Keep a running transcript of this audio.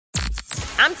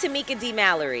I'm Tamika D.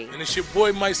 Mallory. And it's your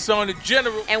boy, my son, the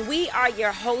General. And we are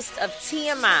your hosts of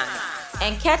TMI.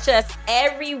 And catch us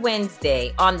every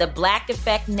Wednesday on the Black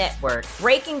Effect Network,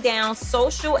 breaking down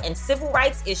social and civil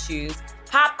rights issues,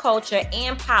 pop culture,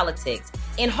 and politics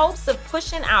in hopes of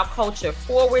pushing our culture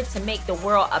forward to make the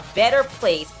world a better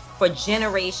place for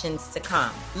generations to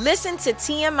come. Listen to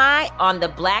TMI on the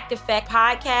Black Effect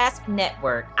Podcast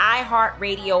Network,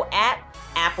 iHeartRadio app,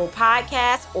 Apple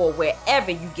Podcasts, or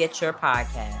wherever you get your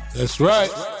podcasts. That's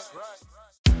right.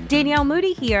 Danielle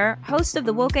Moody here, host of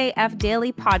the Woke AF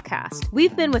Daily podcast.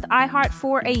 We've been with iHeart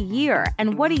for a year,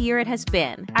 and what a year it has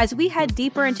been. As we head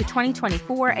deeper into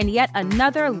 2024 and yet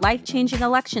another life-changing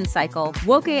election cycle,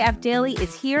 Woke AF Daily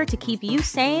is here to keep you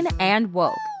sane and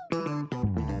woke.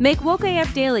 Make Woke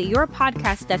AF Daily your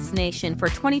podcast destination for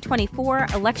 2024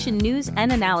 election news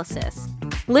and analysis.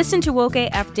 Listen to Woke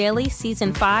AF Daily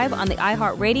Season 5 on the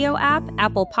iHeartRadio app,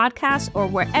 Apple Podcasts, or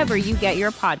wherever you get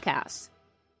your podcasts.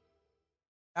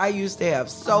 I used to have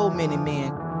so many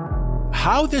men.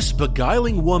 How this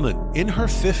beguiling woman in her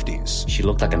 50s, she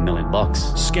looked like $1 million,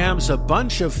 scams a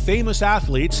bunch of famous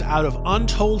athletes out of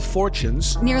untold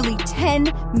fortunes. Nearly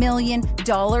 $10 million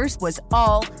was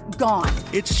all gone.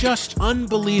 It's just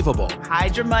unbelievable.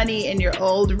 Hide your money in your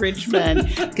old rich man,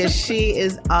 because she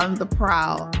is on the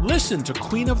prowl. Listen to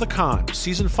Queen of the Con,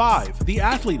 Season 5, The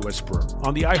Athlete Whisperer,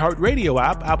 on the iHeartRadio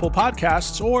app, Apple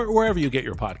Podcasts, or wherever you get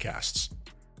your podcasts.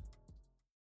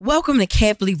 Welcome to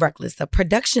Carefully Reckless, a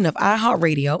production of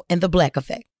iHeartRadio and The Black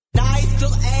Effect. Nice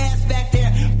little ass back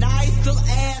there. Nice little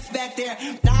ass back there.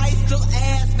 Nice little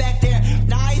ass back there.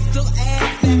 Nice little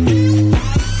ass back there.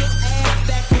 Nice little ass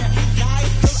back there.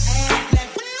 Nice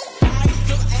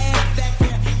little ass back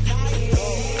there. Nice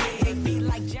little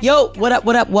ass back there. Yo, what up,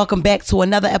 what up? Welcome back to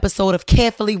another episode of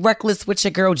Carefully Reckless with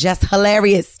your girl, Jess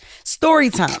Hilarious.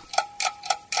 Story time.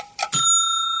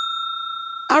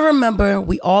 I remember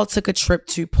we all took a trip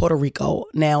to Puerto Rico.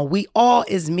 Now, we all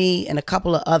is me and a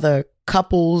couple of other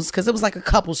couples, because it was like a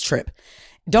couples trip.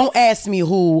 Don't ask me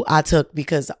who I took,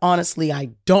 because honestly, I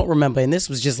don't remember. And this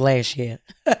was just last year.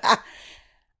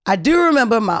 I do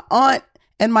remember my aunt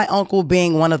and my uncle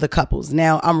being one of the couples.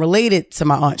 Now, I'm related to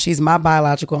my aunt. She's my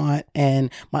biological aunt.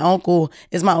 And my uncle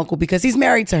is my uncle because he's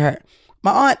married to her.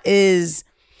 My aunt is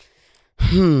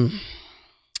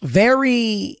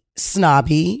very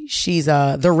snobby. She's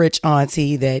the rich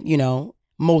auntie that, you know,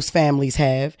 most families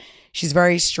have. She's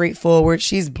very straightforward.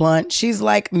 She's blunt. She's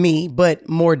like me, but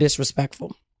more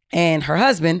disrespectful. And her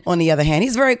husband, on the other hand,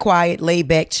 he's very quiet, laid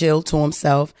back, chill to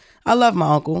himself. I love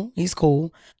my uncle. He's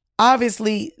cool.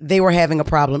 Obviously, they were having a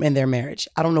problem in their marriage.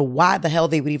 I don't know why the hell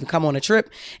they would even come on a trip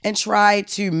and try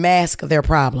to mask their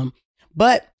problem.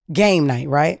 But game night,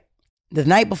 right? The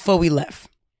night before we left,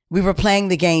 we were playing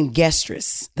the game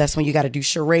Guestress. That's when you got to do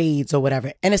charades or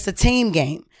whatever. And it's a team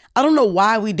game. I don't know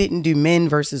why we didn't do men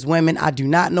versus women. I do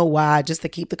not know why, just to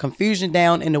keep the confusion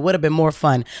down, and it would have been more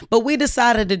fun. But we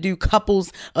decided to do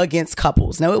couples against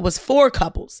couples. Now, it was 4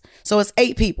 couples. So it's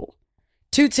 8 people.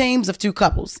 2 teams of 2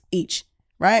 couples each,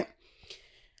 right?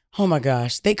 Oh my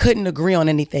gosh, they couldn't agree on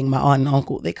anything, my aunt and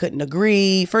uncle. They couldn't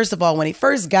agree. First of all, when they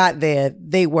first got there,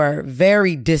 they were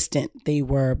very distant. They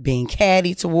were being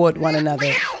catty toward one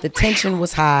another. The tension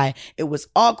was high. It was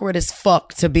awkward as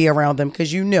fuck to be around them,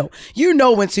 because you know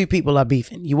when 2 people are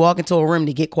beefing. You walk into a room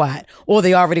to get quiet, or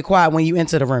they already quiet when you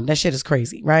enter the room. That shit is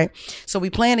crazy, right? So we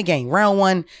playing the game. Round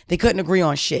 1, they couldn't agree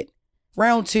on shit.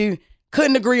 Round 2,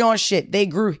 couldn't agree on shit. They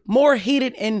grew more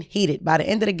heated and heated. By the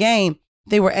end of the game,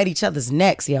 they were at each other's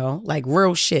necks, yo, like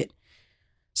real shit.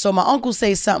 So my uncle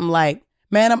says something like,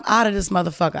 man, I'm out of this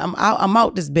motherfucker. I'm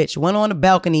out this bitch. Went on the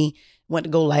balcony, went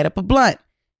to go light up a blunt.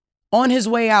 On his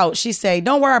way out, she say,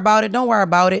 don't worry about it. Don't worry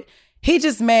about it. He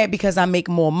just mad because I make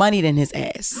more money than his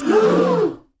ass.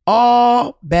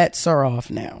 All bets are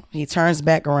off now. He turns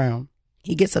back around.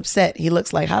 He gets upset. He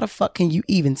looks like, how the fuck can you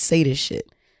even say this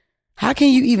shit? How can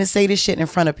you even say this shit in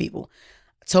front of people?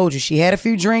 I told you, she had a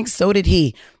few drinks, so did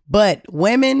he. But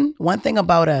women, one thing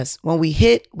about us, when we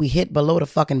hit below the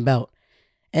fucking belt.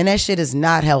 And that shit is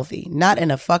not healthy. Not in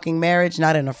a fucking marriage,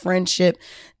 not in a friendship,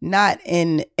 not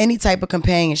in any type of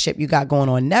companionship you got going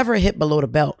on. Never hit below the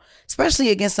belt, especially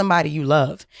against somebody you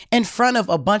love, in front of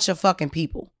a bunch of fucking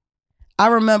people. I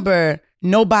remember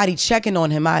nobody checking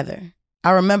on him either.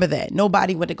 I remember that.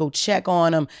 Nobody went to go check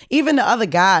on him. Even the other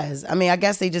guys. I mean, I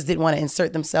guess they just didn't want to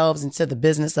insert themselves into the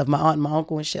business of my aunt and my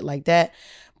uncle and shit like that.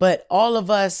 But all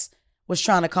of us was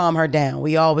trying to calm her down.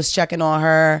 We all was checking on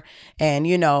her. And,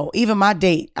 you know, even my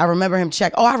date, I remember him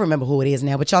check. Oh, I remember who it is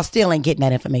now, but y'all still ain't getting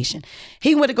that information.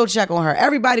 He went to go check on her.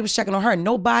 Everybody was checking on her.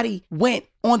 Nobody went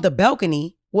on the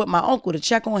balcony with my uncle to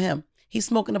check on him. He's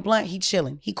smoking a blunt. He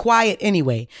chilling. He quiet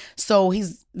anyway. So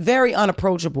he's very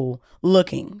unapproachable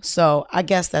looking. So I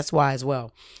guess that's why as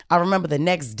well. I remember the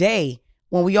next day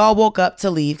when we all woke up to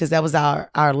leave, because that was our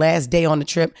last day on the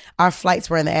trip. Our flights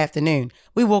were in the afternoon.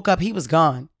 We woke up. He was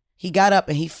gone. He got up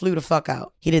and he flew the fuck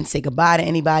out. He didn't say goodbye to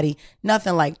anybody.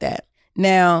 Nothing like that.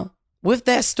 Now, with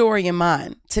that story in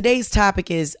mind, today's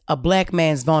topic is a black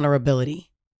man's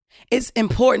vulnerability. It's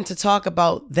important to talk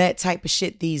about that type of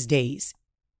shit these days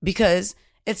because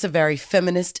it's a very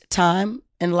feminist time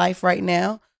in life right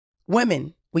now.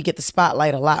 Women, we get the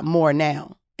spotlight a lot more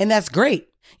now, and that's great.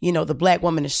 You know, the black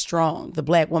woman is strong. The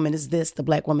black woman is this. The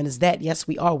black woman is that. Yes,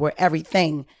 we are. We're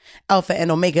everything, alpha and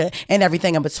omega, and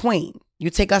everything in between. You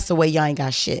take us away, y'all ain't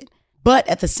got shit. But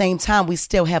at the same time, we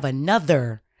still have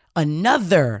another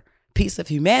piece of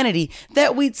humanity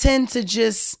that we tend to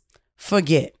just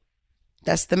forget.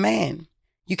 That's the man.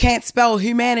 You can't spell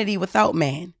humanity without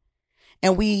man.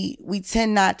 And we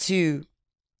tend not to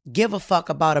give a fuck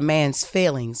about a man's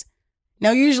feelings.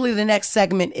 Now, usually the next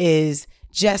segment is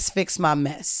just fix my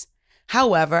mess.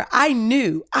 However,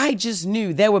 I just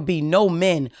knew there would be no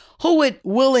men who would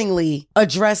willingly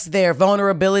address their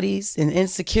vulnerabilities and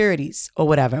insecurities or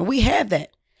whatever. And we have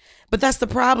that. But that's the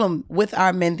problem with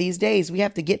our men these days. We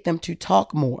have to get them to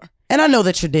talk more. And I know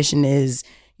the tradition is,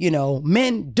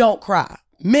 men don't cry.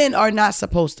 Men are not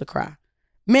supposed to cry.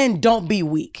 Men don't be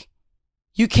weak.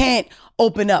 You can't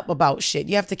open up about shit.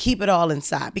 You have to keep it all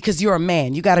inside because you're a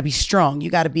man. You got to be strong. You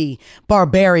got to be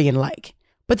barbarian-like.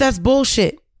 But that's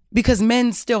bullshit because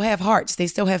men still have hearts. They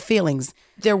still have feelings.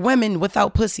 They're women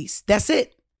without pussies. That's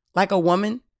it. Like a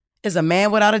woman is a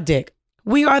man without a dick.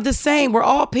 We are the same. We're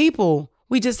all people.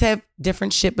 We just have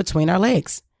different shit between our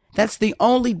legs. That's the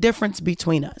only difference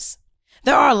between us.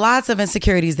 There are lots of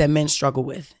insecurities that men struggle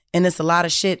with. And it's a lot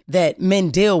of shit that men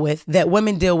deal with, that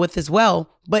women deal with as well.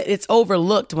 But it's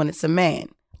overlooked when it's a man.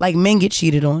 Like men get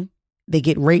cheated on. They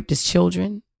get raped as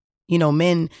children.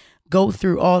 Men go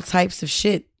through all types of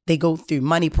shit. They go through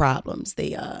money problems.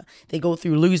 They go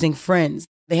through losing friends.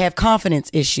 They have confidence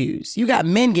issues. You got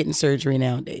men getting surgery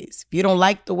nowadays. If you don't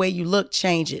like the way you look,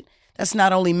 change it. That's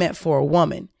not only meant for a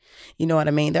woman. You know what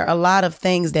I mean? There are a lot of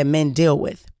things that men deal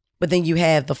with. But then you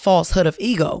have the falsehood of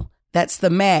ego. That's the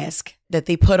mask that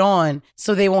they put on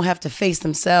so they won't have to face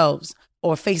themselves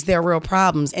or face their real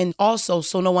problems. And also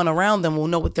so no one around them will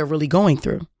know what they're really going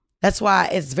through. That's why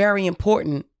it's very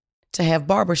important to have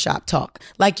barbershop talk.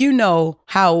 Like,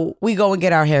 how we go and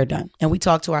get our hair done and we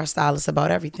talk to our stylists about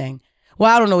everything.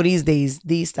 Well, I don't know these days.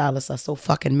 These stylists are so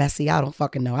fucking messy. I don't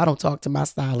fucking know. I don't talk to my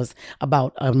stylist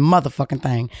about a motherfucking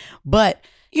thing. But,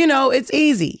 it's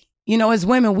easy. As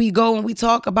women, we go and we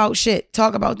talk about shit,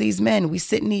 talk about these men. We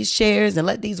sit in these chairs and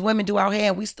let these women do our hair.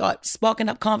 And we start sparking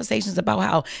up conversations about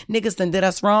how niggas done did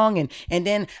us wrong and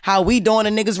then how we doing the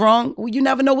niggas wrong. Well, you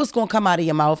never know what's going to come out of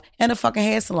your mouth and a fucking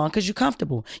hair salon because you're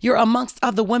comfortable. You're amongst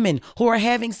other women who are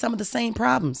having some of the same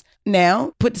problems.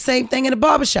 Now, put the same thing in the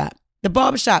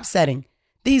barbershop setting.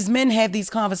 These men have these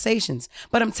conversations.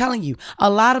 But I'm telling you, a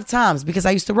lot of times, because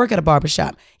I used to work at a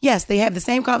barbershop, yes, they have the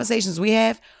same conversations we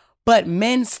have, but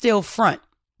men still front.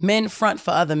 Men front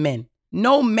for other men.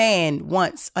 No man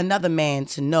wants another man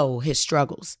to know his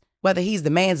struggles, whether he's the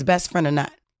man's best friend or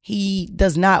not. He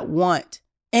does not want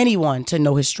anyone to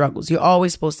know his struggles. You're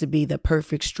always supposed to be the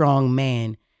perfect, strong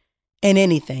man in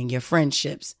anything, your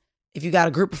friendships. If you got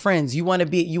a group of friends, you want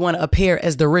to appear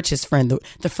as the richest friend,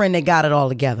 the friend that got it all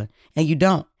together, and you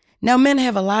don't. Now, men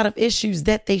have a lot of issues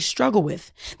that they struggle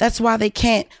with. That's why they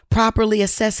can't properly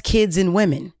assess kids and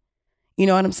women. You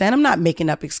know what I'm saying? I'm not making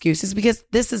up excuses because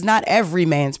this is not every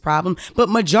man's problem, but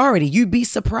majority, you'd be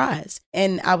surprised.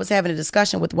 And I was having a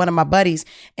discussion with one of my buddies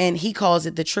and he calls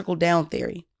it the trickle down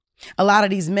theory. A lot of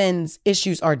these men's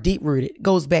issues are deep rooted,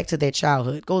 goes back to their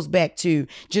childhood, goes back to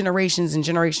generations and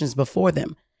generations before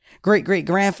them.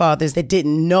 Great-great-grandfathers that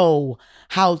didn't know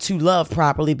how to love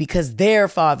properly because their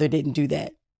father didn't do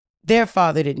that. Their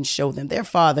father didn't show them. Their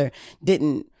father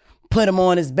didn't put him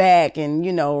on his back and,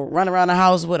 run around the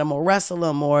house with him or wrestle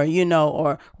him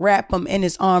or wrap him in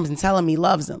his arms and tell him he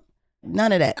loves him.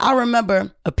 None of that. I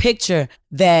remember a picture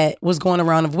that was going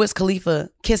around of Wiz Khalifa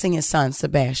kissing his son,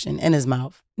 Sebastian, in his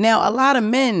mouth. Now, a lot of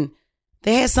men,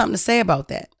 they had something to say about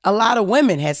that. A lot of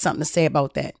women had something to say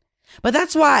about that. But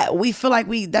that's why we feel like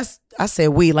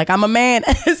like I'm a man.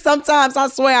 Sometimes I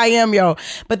swear I am, yo.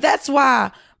 But that's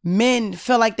why men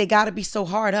feel like they got to be so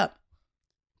hard up.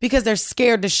 Because they're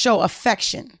scared to show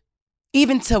affection,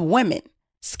 even to women,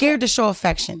 scared to show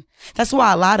affection. That's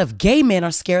why a lot of gay men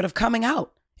are scared of coming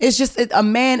out. It's just a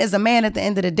man is a man at the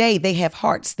end of the day. They have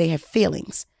hearts. They have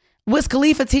feelings. Wiz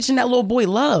Khalifa teaching that little boy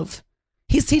love.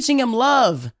 He's teaching him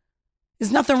love.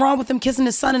 There's nothing wrong with him kissing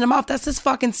his son in the mouth. That's his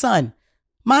fucking son.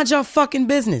 Mind your fucking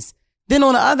business. Then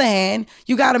on the other hand,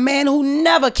 you got a man who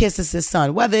never kisses his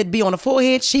son, whether it be on the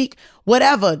forehead, cheek,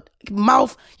 whatever,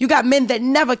 mouth. You got men that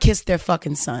never kiss their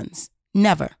fucking sons.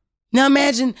 Never. Now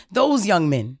imagine those young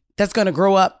men that's going to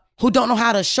grow up who don't know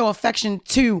how to show affection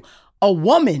to a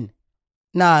woman.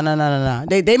 Nah.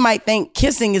 They might think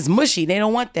kissing is mushy. They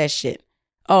don't want that shit.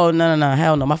 Oh, no.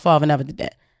 Hell no. My father never did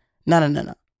that.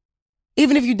 No.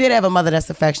 Even if you did have a mother that's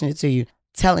affectionate to you,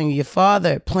 telling you your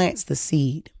father plants the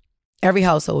seed. Every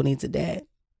household needs a dad.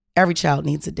 Every child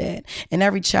needs a dad. And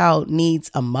every child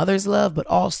needs a mother's love, but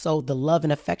also the love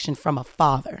and affection from a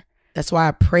father. That's why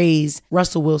I praise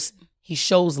Russell Wilson. He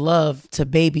shows love to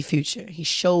baby Future. He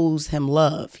shows him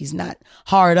love. He's not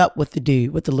hard up with the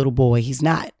dude, with the little boy. He's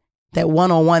not. That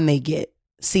one-on-one they get.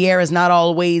 Sierra's not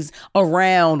always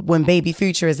around when baby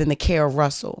Future is in the care of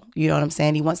Russell. You know what I'm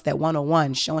saying? He wants that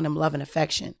one-on-one, showing him love and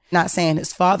affection. Not saying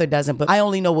his father doesn't, but I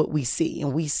only know what we see.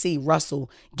 And we see Russell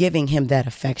giving him that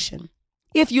affection.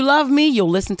 If you love me, you'll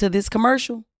listen to this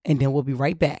commercial, and then we'll be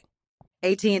right back.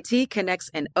 AT&T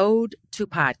connects an ode to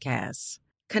podcasts.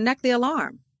 Connect the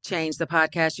alarm. Change the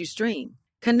podcast you stream.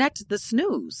 Connect the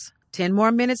snooze. 10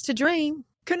 more minutes to dream.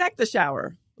 Connect the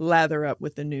shower. Lather up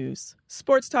with the news,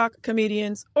 sports talk,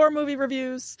 comedians, or movie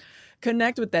reviews.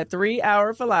 Connect with that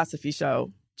 3-hour philosophy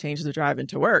show. Change the drive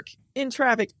into work in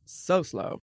traffic so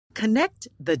slow. Connect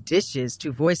the dishes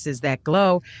to voices that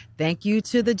glow. Thank you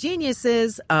to the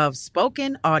geniuses of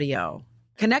spoken audio.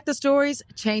 Connect the stories,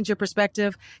 change your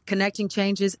perspective. Connecting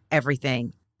changes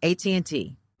everything.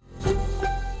 AT&T.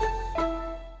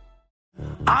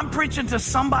 I'm preaching to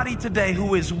somebody today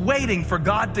who is waiting for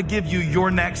God to give you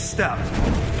your next step.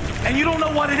 And you don't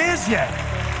know what it is yet.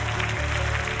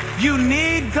 You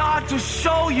need God to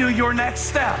show you your next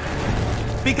step.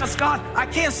 Because God, I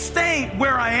can't stay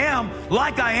where I am,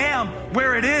 like I am,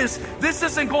 where it is. This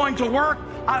isn't going to work.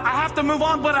 I have to move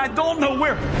on, but I don't know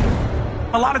where.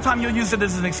 A lot of time you'll use it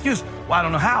as an excuse. Well, I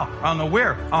don't know how. I don't know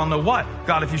where. I don't know what.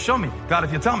 God, if you show me. God,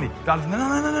 if you tell me. God, if...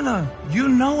 No. You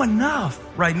know enough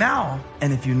right now.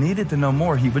 And if you needed to know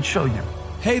more, he would show you.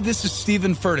 Hey, this is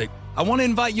Stephen Furtick. I want to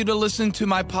invite you to listen to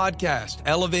my podcast,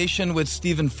 Elevation with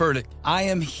Stephen Furtick. I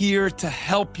am here to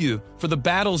help you for the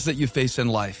battles that you face in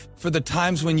life, for the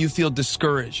times when you feel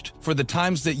discouraged, for the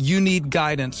times that you need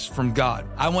guidance from God.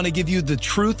 I want to give you the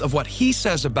truth of what he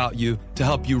says about you to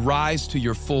help you rise to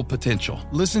your full potential.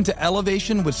 Listen to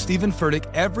Elevation with Stephen Furtick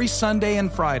every Sunday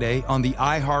and Friday on the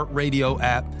iHeartRadio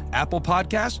app, Apple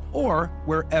Podcasts, or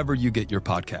wherever you get your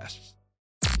podcasts.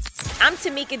 I'm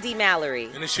Tamika D. Mallory.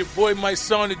 And it's your boy, my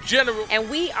son, the General. And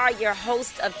we are your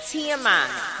host of TMI.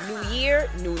 New year,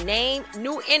 new name,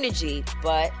 new energy,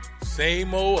 but...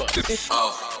 same old us.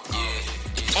 Oh,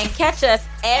 yeah. And catch us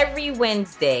every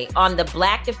Wednesday on the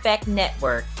Black Effect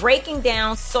Network, breaking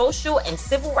down social and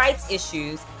civil rights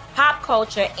issues, pop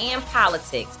culture, and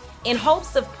politics, in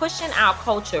hopes of pushing our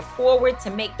culture forward to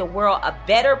make the world a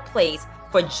better place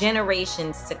for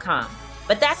generations to come.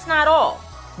 But that's not all.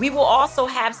 We will also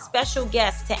have special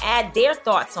guests to add their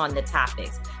thoughts on the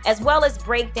topics, as well as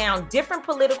break down different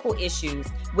political issues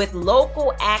with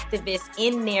local activists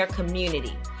in their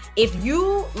community. If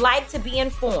you like to be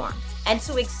informed and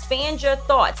to expand your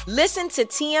thoughts, listen to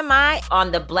TMI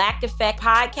on the Black Effect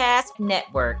Podcast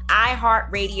Network,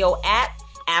 iHeartRadio app,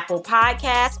 Apple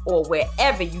Podcasts, or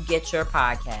wherever you get your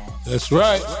podcasts. That's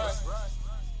right.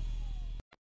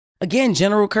 Again,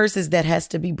 general curses that has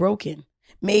to be broken.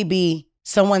 Maybe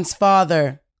someone's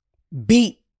father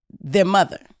beat their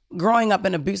mother. Growing up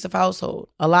in an abusive household,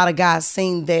 a lot of guys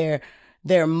seen their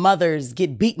mothers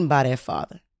get beaten by their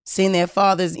father. Seen their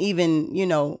fathers even,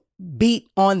 beat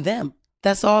on them.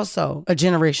 That's also a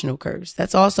generational curse.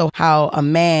 That's also how a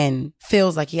man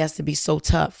feels like he has to be so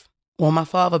tough. Well, my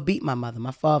father beat my mother.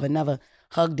 My father never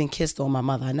hugged and kissed on my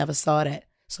mother. I never saw that.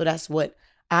 So that's what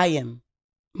I am.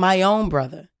 My own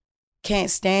brother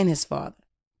can't stand his father.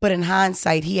 But in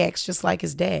hindsight, he acts just like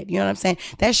his dad. You know what I'm saying?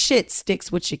 That shit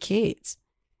sticks with your kids.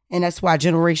 And that's why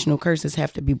generational curses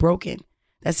have to be broken.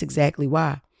 That's exactly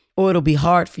why. Or it'll be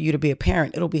hard for you to be a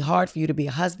parent. It'll be hard for you to be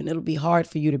a husband. It'll be hard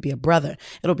for you to be a brother.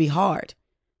 It'll be hard.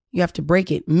 You have to break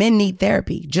it. Men need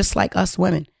therapy, just like us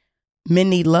women.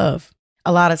 Men need love.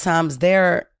 A lot of times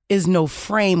there is no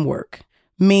framework,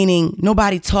 meaning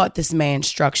nobody taught this man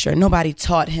structure. Nobody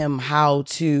taught him how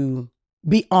to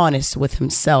be honest with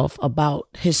himself about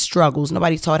his struggles.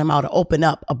 Nobody taught him how to open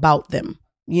up about them,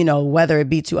 whether it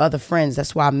be to other friends.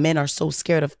 That's why men are so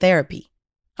scared of therapy.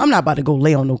 I'm not about to go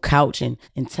lay on no couch and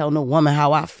tell no woman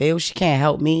how I feel. She can't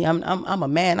help me. I'm a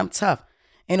man. I'm tough.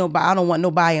 I don't want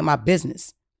nobody in my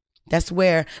business. That's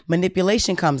where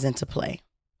manipulation comes into play.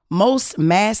 most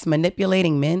mass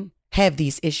manipulating men have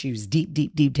these issues deep,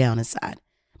 deep, deep down inside.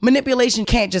 Manipulation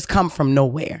can't just come from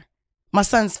nowhere. My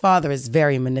son's father is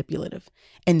very manipulative,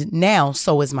 and now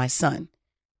so is my son.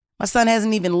 My son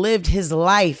hasn't even lived his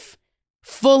life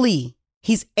fully.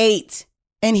 He's 8,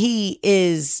 and he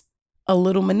is a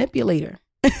little manipulator.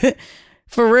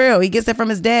 For real. He gets that from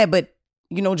his dad, but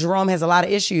you know, Jerome has a lot of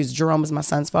issues. Jerome is my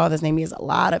son's father's name. He has a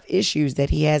lot of issues that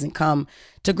he hasn't come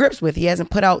to grips with. He hasn't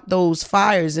put out those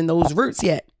fires and those roots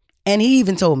yet. And he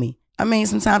even told me, I mean,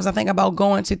 sometimes I think about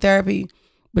going to therapy,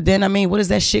 but then, I mean, what is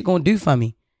that shit going to do for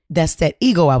me? That's that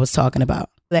ego I was talking about.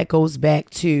 That goes back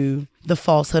to the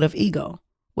falsehood of ego.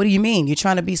 What do you mean? You're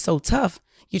trying to be so tough.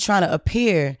 You're trying to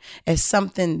appear as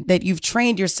something that you've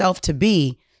trained yourself to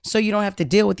be, so you don't have to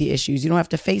deal with the issues. You don't have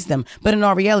to face them. But in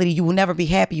all reality, you will never be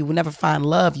happy. You will never find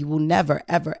love. You will never,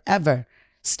 ever, ever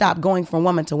stop going from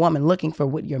woman to woman looking for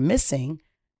what you're missing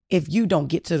if you don't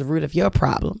get to the root of your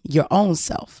problem, your own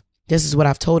self. This is what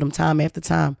I've told them time after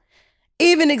time.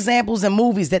 Even examples in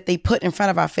movies that they put in front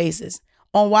of our faces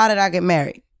on Why Did I Get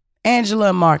Married? Angela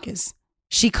and Marcus.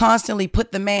 She constantly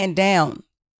put the man down.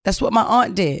 That's what my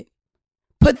aunt did.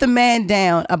 Put the man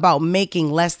down about making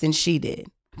less than she did.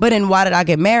 But in Why Did I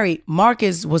Get Married?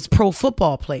 Marcus was pro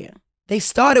football player. They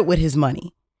started with his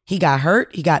money. He got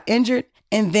hurt, he got injured,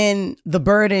 and then the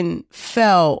burden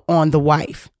fell on the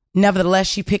wife. Nevertheless,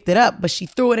 she picked it up, but she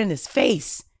threw it in his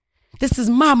face. This is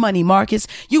my money, Marcus.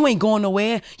 You ain't going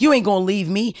nowhere. You ain't going to leave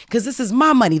me because this is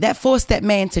my money. That forced that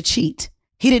man to cheat.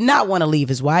 He did not want to leave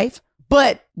his wife,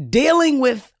 but dealing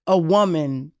with a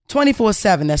woman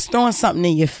 24/7 that's throwing something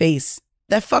in your face,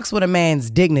 that fucks with a man's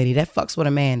dignity. That fucks with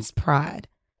a man's pride.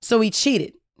 So he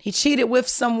cheated. He cheated with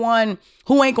someone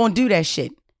who ain't gonna do that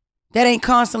shit. That ain't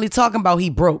constantly talking about he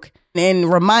broke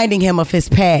and reminding him of his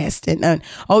past. And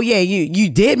oh yeah, you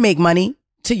did make money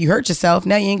till you hurt yourself.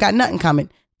 Now you ain't got nothing coming.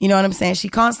 You know what I'm saying? She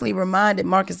constantly reminded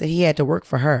Marcus that he had to work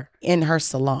for her in her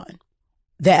salon.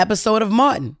 The episode of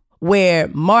Martin, where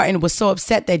Martin was so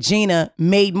upset that Gina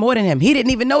made more than him. He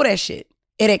didn't even know that shit.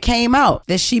 It had came out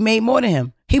that she made more than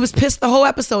him. He was pissed the whole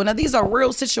episode. Now, these are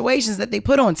real situations that they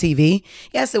put on TV.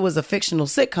 Yes, it was a fictional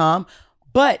sitcom,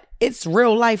 but it's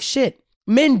real life shit.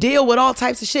 Men deal with all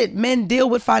types of shit. Men deal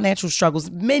with financial struggles.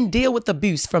 Men deal with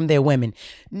abuse from their women.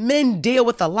 Men deal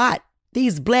with a lot.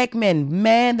 These black men,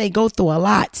 man, they go through a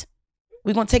lot.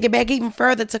 We're going to take it back even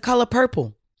further to Color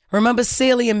Purple. Remember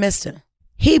Celie and Mr.?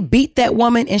 He beat that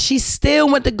woman and she still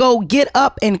went to go get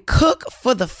up and cook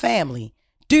for the family.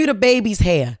 Do the baby's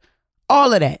hair.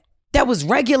 All of that. That was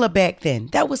regular back then.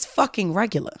 That was fucking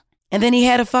regular. And then he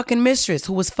had a fucking mistress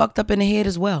who was fucked up in the head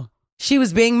as well. She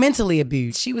was being mentally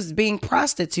abused. She was being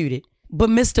prostituted. But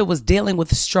Mr. was dealing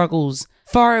with struggles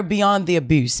far beyond the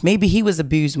abuse. Maybe he was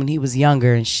abused when he was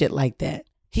younger and shit like that.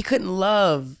 He couldn't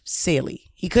love Celie.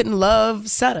 He couldn't love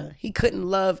Sutter. He couldn't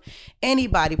love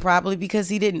anybody probably because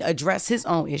he didn't address his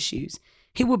own issues.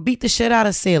 He would beat the shit out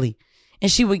of Celie. And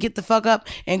she would get the fuck up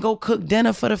and go cook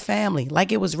dinner for the family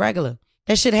like it was regular.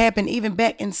 That shit happened even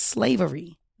back in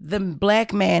slavery. The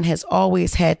black man has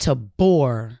always had to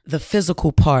bore the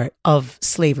physical part of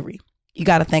slavery. You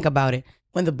got to think about it.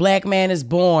 When the black man is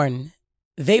born,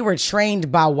 they were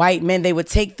trained by white men. They would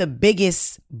take the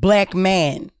biggest black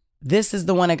man. This is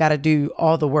the one that got to do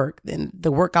all the work. Then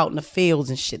the work out in the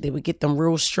fields and shit. They would get them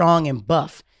real strong and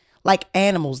buff. Like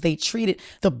animals. They treated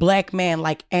the black man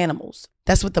like animals.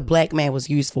 That's what the black man was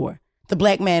used for. The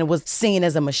black man was seen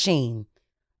as a machine.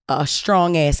 A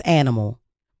strong ass animal,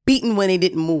 beaten when he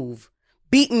didn't move,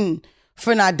 beaten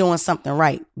for not doing something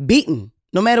right, beaten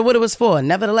no matter what it was for.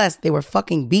 Nevertheless, they were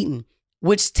fucking beaten,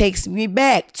 which takes me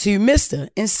back to Mr.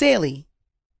 and Celie.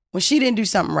 When she didn't do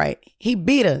something right, he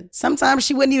beat her. Sometimes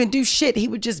she wouldn't even do shit. He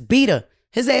would just beat her.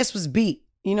 His ass was beat.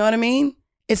 You know what I mean?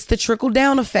 It's the trickle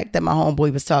down effect that my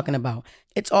homeboy was talking about.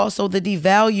 It's also the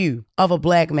devalue of a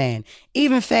black man.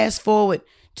 Even fast forward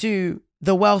to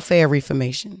the welfare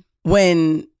reformation.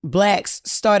 When blacks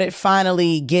started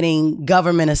finally getting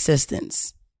government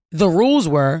assistance, the rules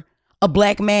were a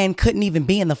black man couldn't even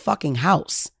be in the fucking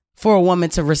house for a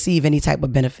woman to receive any type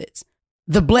of benefits.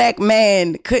 The black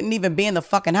man couldn't even be in the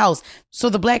fucking house. So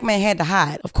the black man had to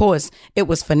hide. Of course, it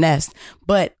was finessed.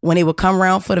 But when they would come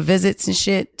around for the visits and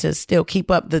shit to still keep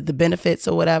up the benefits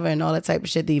or whatever and all that type of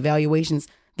shit, the evaluations,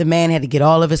 the man had to get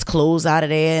all of his clothes out of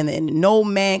there, and no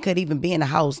man could even be in the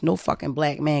house. No fucking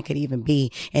black man could even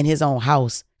be in his own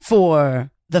house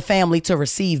for the family to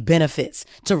receive benefits,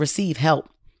 to receive help.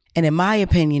 And in my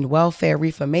opinion, welfare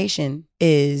reformation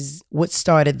is what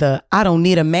started the I don't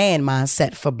need a man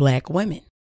mindset for black women.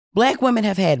 Black women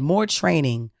have had more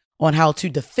training on how to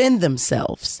defend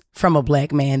themselves from a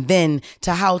black man than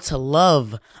to how to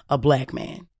love a black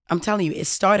man. I'm telling you, it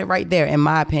started right there, in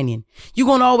my opinion. You're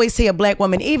going to always see a black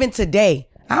woman, even today.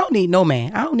 I don't need no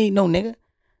man. I don't need no nigga.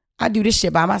 I do this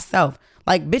shit by myself.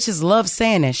 Like, bitches love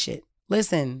saying that shit.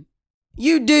 Listen,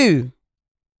 you do.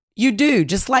 You do.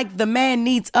 Just like the man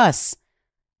needs us.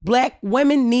 Black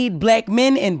women need black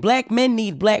men and black men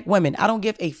need black women. I don't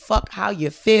give a fuck how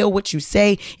you feel, what you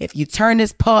say. If you turn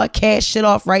this podcast shit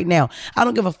off right now, I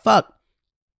don't give a fuck.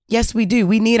 Yes, we do.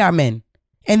 We need our men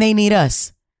and they need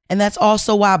us. And that's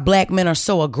also why black men are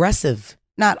so aggressive.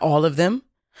 Not all of them,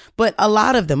 but a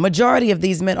lot of them. Majority of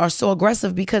these men are so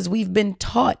aggressive because we've been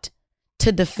taught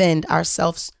to defend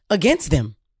ourselves against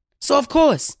them. So of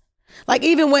course, like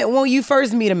even when you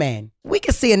first meet a man, we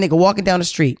can see a nigga walking down the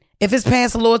street. If his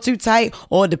pants a little too tight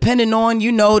or depending on,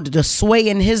 the sway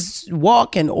in his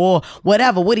walking or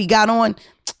whatever, what he got on.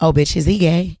 Oh, bitch, is he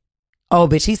gay? Oh,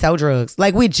 bitch, he sell drugs.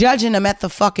 Like we judging him at the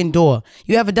fucking door.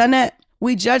 You ever done that?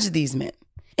 We judge these men.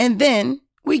 And then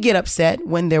we get upset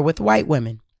when they're with white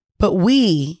women. But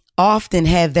we often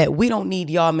have that we don't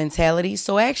need y'all mentality.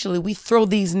 So actually we throw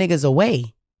these niggas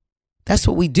away. That's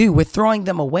what we do. We're throwing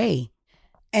them away.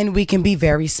 And we can be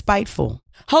very spiteful.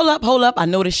 Hold up. I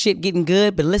know this shit getting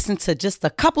good, but listen to just a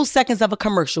couple seconds of a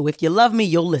commercial. If you love me,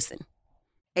 you'll listen.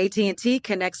 AT&T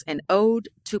connects an ode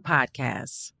to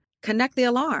podcasts. Connect the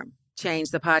alarm. Change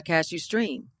the podcast you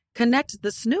stream. Connect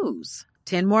the snooze.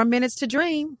 10 more minutes to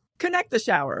dream. Connect the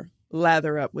shower.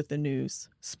 Lather up with the news,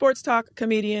 sports talk,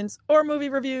 comedians, or movie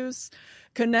reviews.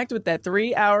 Connect with that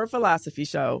 3-hour philosophy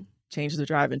show. Change the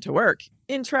drive into work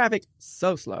in traffic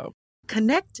so slow.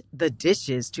 Connect the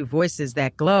dishes to voices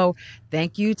that glow.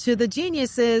 Thank you to the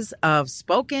geniuses of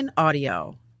spoken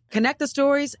audio. Connect the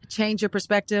stories, change your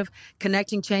perspective.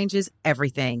 Connecting changes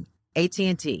everything.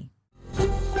 AT&T.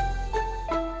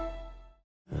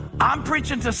 I'm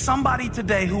preaching to somebody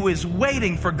today who is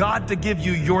waiting for God to give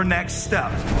you your next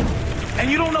step. And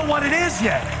you don't know what it is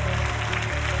yet.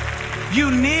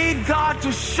 You need God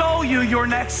to show you your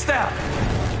next step.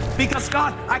 Because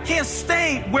God, I can't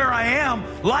stay where I am,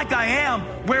 like I am,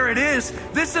 where it is.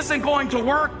 This isn't going to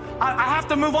work. I have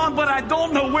to move on, but I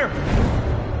don't know where.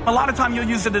 A lot of time you'll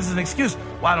use it as an excuse.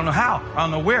 Well, I don't know how. I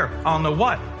don't know where. I don't know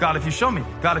what. God, if you show me.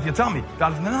 God, if you tell me.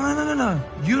 God, if... No.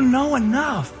 You know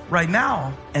enough right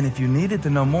now. And if you needed to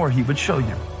know more, he would show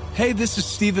you. Hey, this is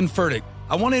Stephen Furtick.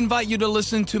 I want to invite you to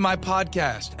listen to my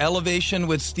podcast, Elevation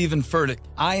with Stephen Furtick.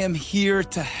 I am here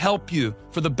to help you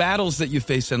for the battles that you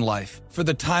face in life, for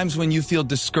the times when you feel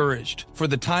discouraged, for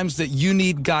the times that you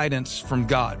need guidance from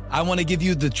God. I want to give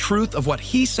you the truth of what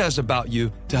he says about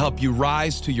you to help you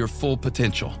rise to your full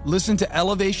potential. Listen to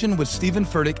Elevation with Stephen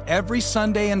Furtick every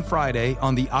Sunday and Friday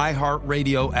on the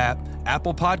iHeartRadio app,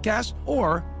 Apple Podcasts,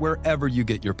 or wherever you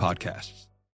get your podcasts.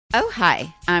 Oh,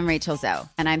 hi, I'm Rachel Zoe,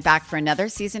 and I'm back for another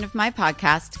season of my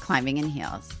podcast, Climbing in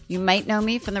Heels. You might know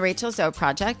me from the Rachel Zoe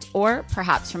Project, or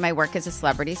perhaps from my work as a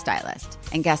celebrity stylist.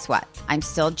 And guess what? I'm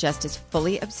still just as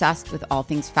fully obsessed with all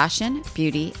things fashion,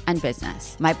 beauty, and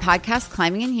business. My podcast,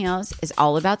 Climbing in Heels, is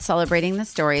all about celebrating the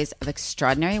stories of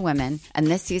extraordinary women, and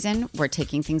this season, we're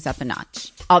taking things up a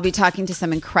notch. I'll be talking to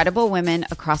some incredible women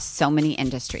across so many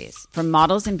industries, from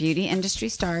models and beauty industry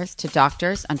stars to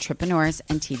doctors, entrepreneurs,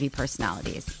 and TV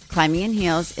personalities. Climbing in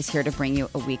Heels is here to bring you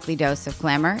a weekly dose of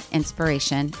glamour,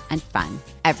 inspiration, and fun.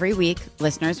 Every week,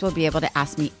 listeners will be able to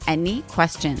ask me any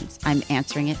questions. I'm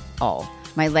answering it all.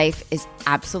 My life is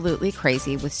absolutely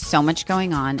crazy with so much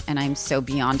going on, and I'm so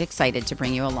beyond excited to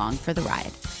bring you along for the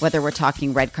ride. Whether we're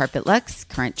talking red carpet looks,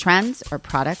 current trends, or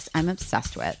products I'm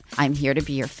obsessed with, I'm here to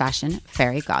be your fashion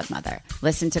fairy godmother.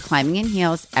 Listen to Climbing in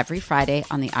Heels every Friday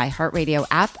on the iHeartRadio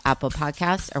app, Apple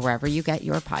Podcasts, or wherever you get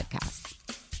your podcasts.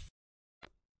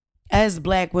 As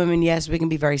black women, yes, we can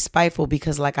be very spiteful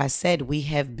because, like I said, we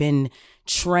have been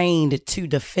trained to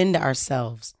defend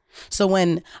ourselves. So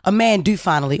when a man do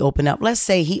finally open up, let's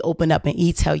say he open up and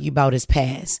he tell you about his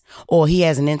past, or he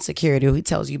has an insecurity, or he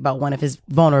tells you about one of his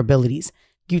vulnerabilities.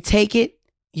 You take it,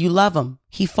 you love him,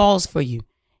 he falls for you.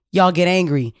 Y'all get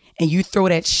angry and you throw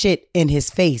that shit in his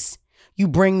face. You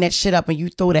bring that shit up and you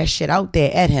throw that shit out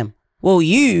there at him. Well,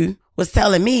 you was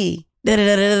telling me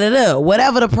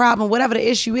whatever the problem, whatever the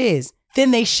issue is, then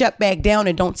they shut back down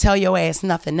and don't tell your ass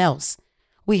nothing else.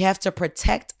 We have to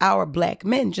protect our black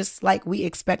men just like we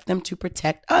expect them to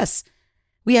protect us.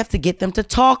 We have to get them to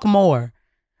talk more.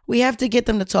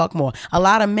 A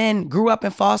lot of men grew up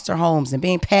in foster homes and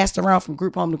being passed around from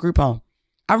group home to group home.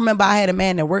 I remember I had a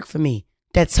man that worked for me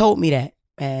that told me that,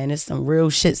 man, it's some real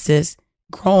shit, sis.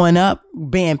 Growing up,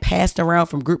 being passed around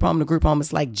from group home to group home,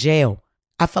 it's like jail.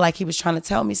 I feel like he was trying to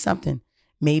tell me something.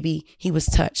 Maybe he was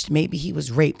touched. Maybe he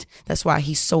was raped. That's why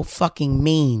he's so fucking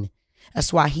mean.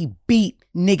 That's why he beat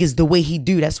niggas the way he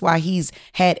do. That's why he's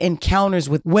had encounters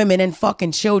with women and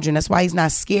fucking children. That's why he's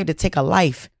not scared to take a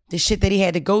life. The shit that he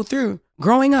had to go through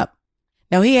growing up.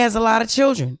 Now, he has a lot of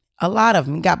children. A lot of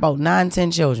them. He got about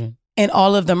 9-10 children. And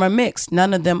all of them are mixed.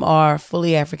 None of them are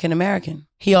fully African American.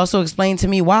 He also explained to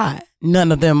me why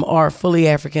none of them are fully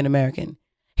African American.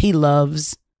 He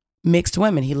loves mixed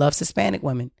women. He loves Hispanic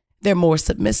women. They're more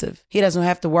submissive. He doesn't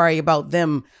have to worry about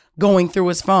them going through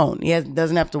his phone. He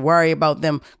doesn't have to worry about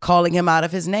them calling him out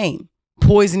of his name,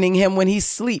 poisoning him when he's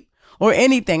asleep or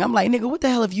anything. I'm like, nigga, what the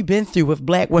hell have you been through with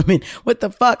black women? What the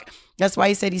fuck? That's why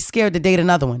he said he's scared to date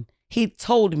another one. He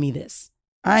told me this.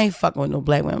 I ain't fucking with no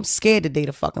black women. I'm scared to date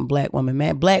a fucking black woman,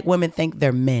 man. Black women think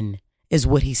they're men, is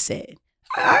what he said.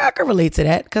 I can relate to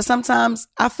that because sometimes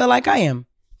I feel like I am.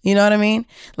 You know what I mean?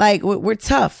 Like, we're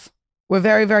tough. We're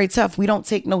very, very tough. We don't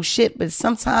take no shit, but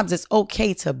sometimes it's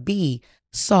okay to be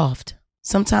soft.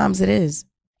 Sometimes it is.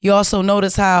 You also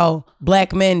notice how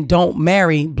black men don't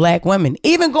marry black women,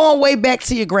 even going way back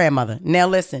to your grandmother. Now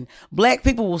listen, black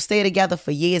people will stay together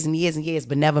for years and years and years,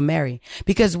 but never marry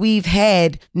because we've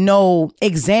had no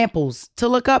examples to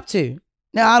look up to.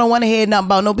 Now, I don't want to hear nothing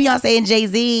about no Beyonce and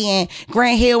Jay-Z and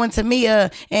Grant Hill and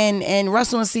Tamia and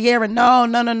Russell and Sierra. No.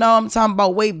 I'm talking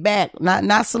about way back,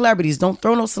 not celebrities. Don't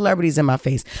throw no celebrities in my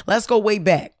face. Let's go way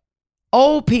back.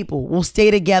 Old people will stay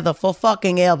together for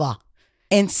fucking ever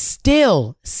and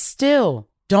still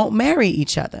don't marry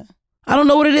each other. I don't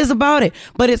know what it is about it,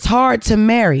 but it's hard to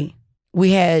marry.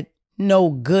 We had no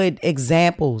good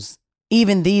examples.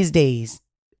 Even these days,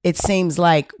 it seems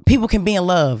like people can be in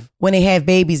love. When they have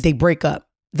babies, they break up.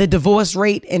 The divorce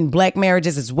rate in black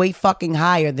marriages is way fucking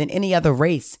higher than any other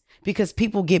race because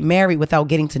people get married without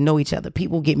getting to know each other.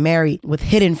 People get married with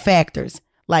hidden factors.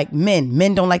 Like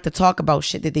men don't like to talk about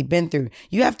shit that they've been through.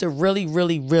 You have to really,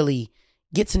 really, really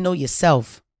get to know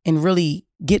yourself and really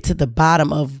get to the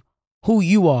bottom of who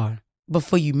you are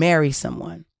before you marry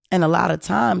someone. And a lot of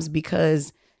times,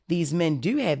 because these men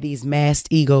do have these masked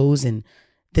egos and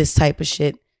this type of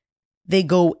shit, they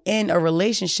go in a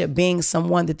relationship being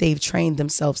someone that they've trained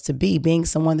themselves to be, being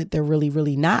someone that they're really,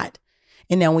 really not.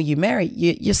 And now when you marry,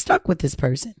 you're stuck with this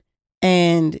person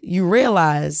and you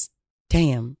realize,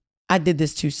 damn, I did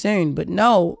this too soon. But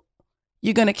no,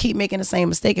 you're going to keep making the same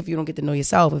mistake if you don't get to know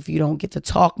yourself, if you don't get to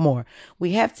talk more.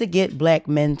 We have to get black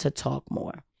men to talk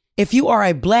more. If you are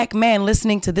a black man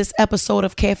listening to this episode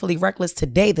of Carefully Reckless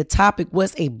today, the topic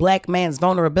was a black man's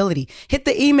vulnerability. Hit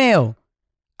the email.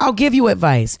 I'll give you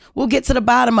advice. We'll get to the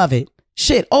bottom of it.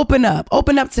 Shit, open up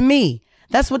to me.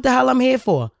 That's what the hell I'm here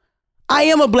for. I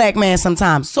am a black man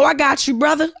sometimes, so I got you,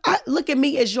 brother. Look at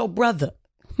me as your brother.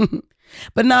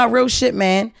 But nah, real shit,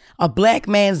 man. A black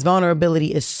man's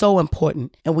vulnerability is so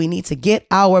important, and we need to get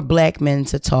our black men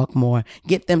to talk more,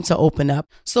 get them to open up.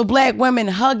 So black women,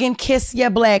 hug and kiss your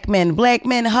black men. Black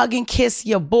men, hug and kiss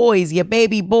your boys, your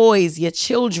baby boys, your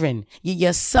children,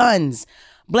 your sons.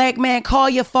 Black man, call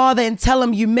your father and tell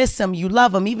him you miss him, you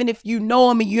love him, even if you know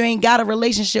him and you ain't got a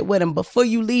relationship with him. Before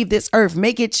you leave this earth,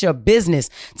 make it your business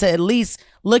to at least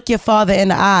look your father in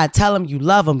the eye, tell him you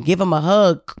love him, give him a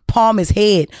hug, palm his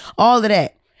head, all of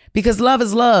that. Because love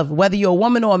is love, whether you're a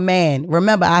woman or a man.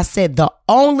 Remember, I said the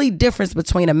only difference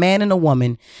between a man and a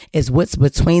woman is what's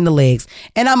between the legs.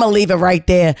 And I'm going to leave it right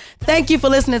there. Thank you for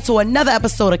listening to another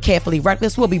episode of Carefully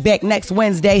Reckless. We'll be back next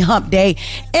Wednesday, hump day,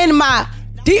 in my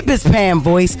deepest Pam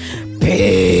voice.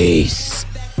 Peace.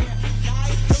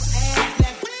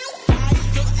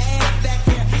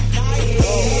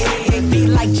 Be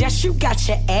like Jess, you got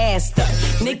your ass done.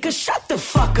 Nigga, shut the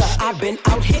fuck up. I've been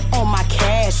out here on my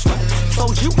cash run.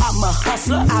 Told you I'm a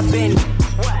hustler. I've been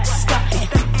stunting.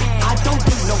 I don't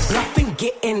do no bluffing,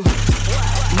 getting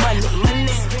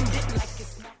money.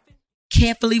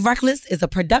 Carefully Reckless is a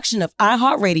production of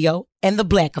iHeartRadio and The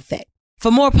Black Effect.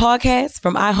 For more podcasts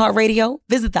from iHeartRadio,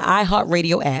 visit the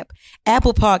iHeartRadio app,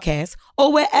 Apple Podcasts,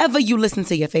 or wherever you listen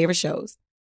to your favorite shows.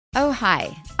 Oh,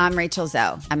 hi, I'm Rachel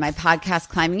Zoe, and my podcast,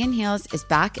 Climbing in Heels, is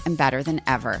back and better than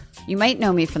ever. You might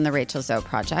know me from the Rachel Zoe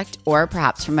Project, or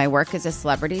perhaps from my work as a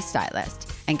celebrity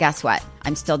stylist. And guess what?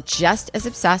 I'm still just as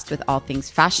obsessed with all things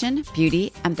fashion,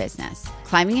 beauty, and business.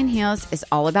 Climbing in Heels is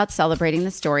all about celebrating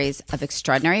the stories of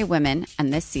extraordinary women,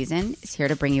 and this season is here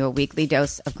to bring you a weekly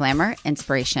dose of glamour,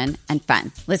 inspiration, and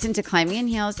fun. Listen to Climbing in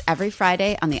Heels every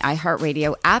Friday on the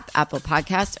iHeartRadio app, Apple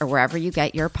Podcasts, or wherever you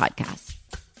get your podcasts.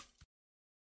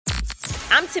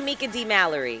 I'm Tamika D.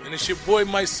 Mallory. And it's your boy,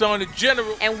 my son, the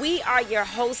General. And we are your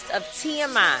hosts of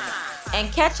TMI.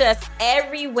 And catch us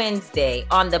every Wednesday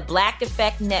on the Black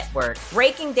Effect Network,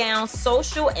 breaking down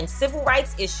social and civil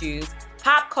rights issues,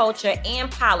 pop culture,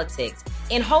 and politics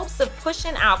in hopes of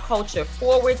pushing our culture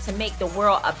forward to make the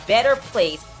world a better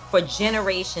place for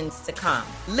generations to come.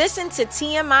 Listen to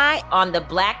TMI on the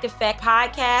Black Effect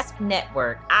Podcast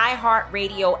Network,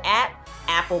 iHeartRadio app,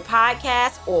 Apple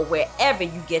Podcasts, or wherever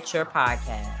you get your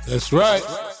podcasts. That's right.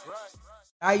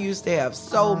 I used to have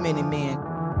so many men.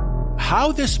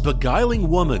 How this beguiling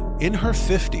woman in her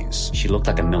 50s, she looked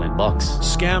like $1 million,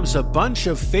 scams a bunch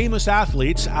of famous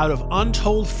athletes out of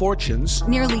untold fortunes.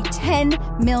 Nearly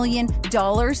 $10 million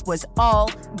was all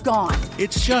gone.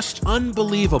 It's just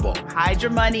unbelievable. Hide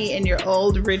your money in your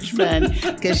old rich man,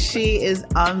 because she is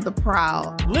on the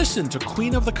prowl. Listen to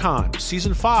Queen of the Con,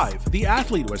 Season 5, The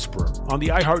Athlete Whisperer, on the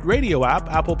iHeartRadio app,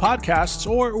 Apple Podcasts,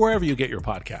 or wherever you get your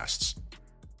podcasts.